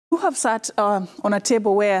You have sat on a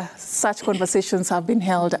table where such conversations have been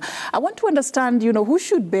held. I want to understand, who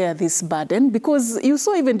should bear this burden? Because you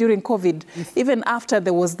saw even during COVID, yes, even after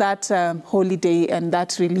there was that holiday and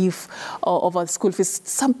that relief of our school fees,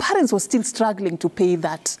 some parents were still struggling to pay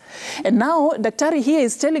that. And now, Daktari here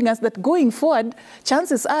is telling us that going forward,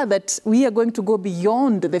 chances are that we are going to go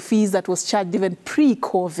beyond the fees that was charged even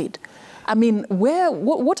pre-COVID. I mean,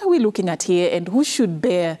 what are we looking at here, and who should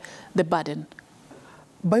bear the burden?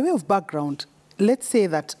 By way of background, let's say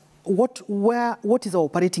that what is our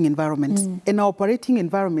operating environment? And our operating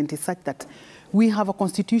environment is such that we have a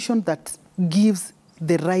constitution that gives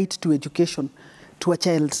the right to education to a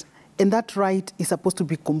child. And that right is supposed to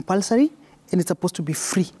be compulsory and it's supposed to be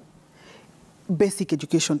free. Basic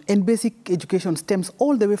education. And basic education stems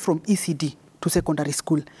all the way from ECD to secondary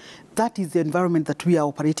school. That is the environment that we are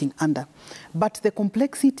operating under. But the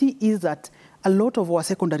complexity is that a lot of our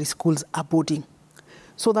secondary schools are boarding.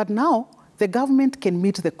 So that now the government can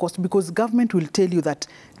meet the cost, because government will tell you that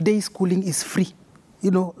day schooling is free.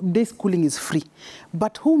 Day schooling is free.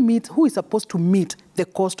 But who is supposed to meet the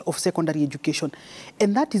cost of secondary education?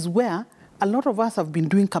 And that is where a lot of us have been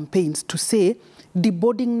doing campaigns to say,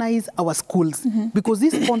 deboardingize our schools. Because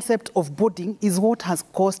this concept of boarding is what has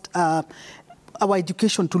caused our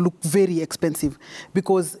education to look very expensive.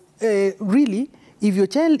 Because really, if your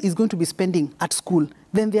child is going to be spending at school,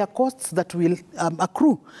 then there are costs that will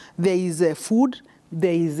accrue. There is food,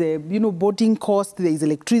 there is boarding cost, there is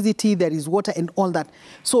electricity, there is water and all that.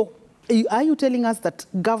 So are you telling us that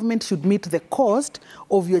government should meet the cost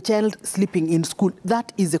of your child sleeping in school?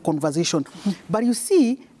 That is a conversation. But you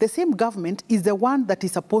see, the same government is the one that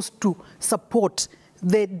is supposed to support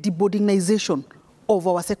the deboardingization of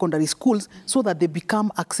our secondary schools so that they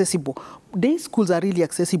become accessible. Day schools are really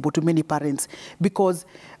accessible to many parents, because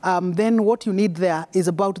then what you need there is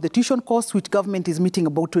about the tuition costs, which government is meeting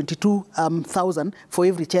about 22,000 for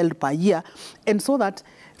every child per year. And so that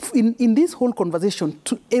in this whole conversation,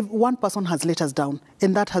 one person has let us down,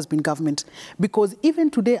 and that has been government. Because even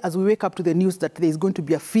today, as we wake up to the news that there is going to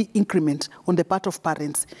be a fee increment on the part of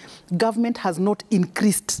parents, government has not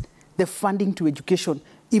increased the funding to education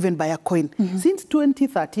even by a coin. Since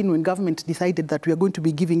 2013, when government decided that we are going to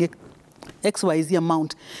be giving XYZ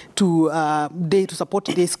amount to support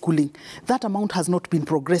day schooling, that amount has not been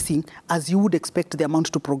progressing as you would expect the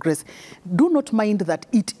amount to progress. Do not mind that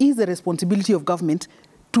it is the responsibility of government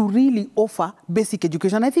to really offer basic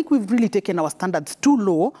education. I think we've really taken our standards too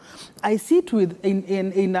low. I sit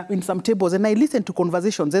in some tables and I listen to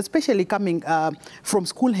conversations, especially coming from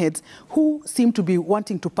school heads who seem to be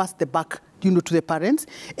wanting to pass the buck to the parents.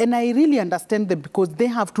 And I really understand them, because they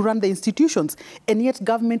have to run the institutions. And yet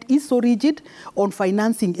government is so rigid on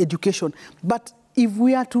financing education. But if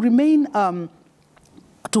we are to remain,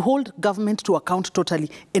 to hold government to account totally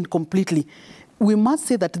and completely, we must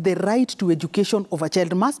say that the right to education of a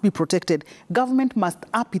child must be protected. Government must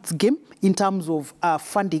up its game in terms of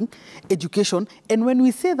funding education. And when we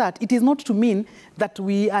say that, it is not to mean that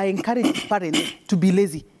we are encouraging parents to be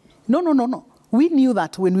lazy. No. We knew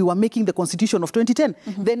that when we were making the Constitution of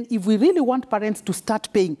 2010. Then if we really want parents to start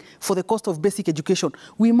paying for the cost of basic education,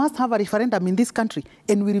 we must have a referendum in this country,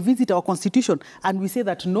 and we revisit our Constitution, and we say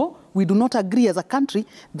that no, we do not agree as a country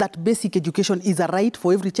that basic education is a right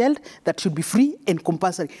for every child that should be free and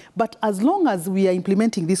compulsory. But as long as we are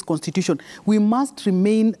implementing this Constitution, we must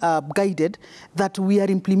remain guided that we are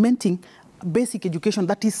implementing basic education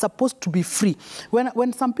that is supposed to be free.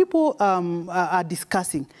 When some people are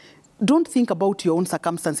discussing, don't think about your own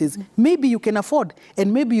circumstances. Maybe you can afford,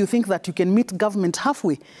 and maybe you think that you can meet government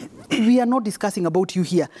halfway. We are not discussing about you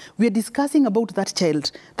here. We are discussing about that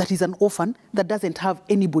child that is an orphan, that doesn't have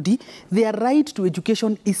anybody. Their right to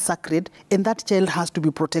education is sacred, and that child has to be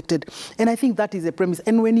protected. And I think that is the premise.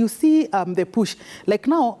 And when you see the push, like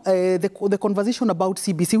now, the conversation about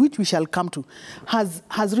CBC, which we shall come to, has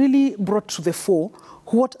really brought to the fore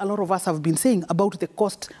what a lot of us have been saying about the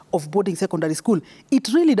cost of boarding secondary school. It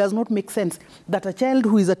really does not make sense that a child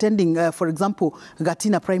who is attending, for example,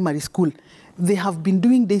 Gatina Primary School, they have been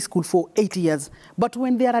doing day school for 8 years. But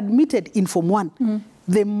when they are admitted in Form 1,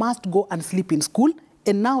 they must go and sleep in school.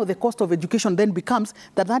 And now the cost of education then becomes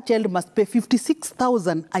that that child must pay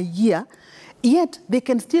 56,000 a year, yet they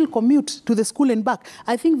can still commute to the school and back.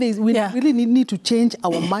 I think we really need to change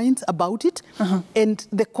our minds about it. And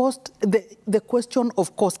the cost, the question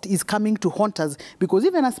of cost is coming to haunt us, because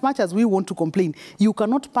even as much as we want to complain, you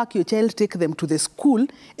cannot pack your child, take them to the school,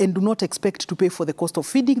 and do not expect to pay for the cost of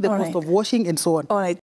feeding, the cost of washing, and so on. All right.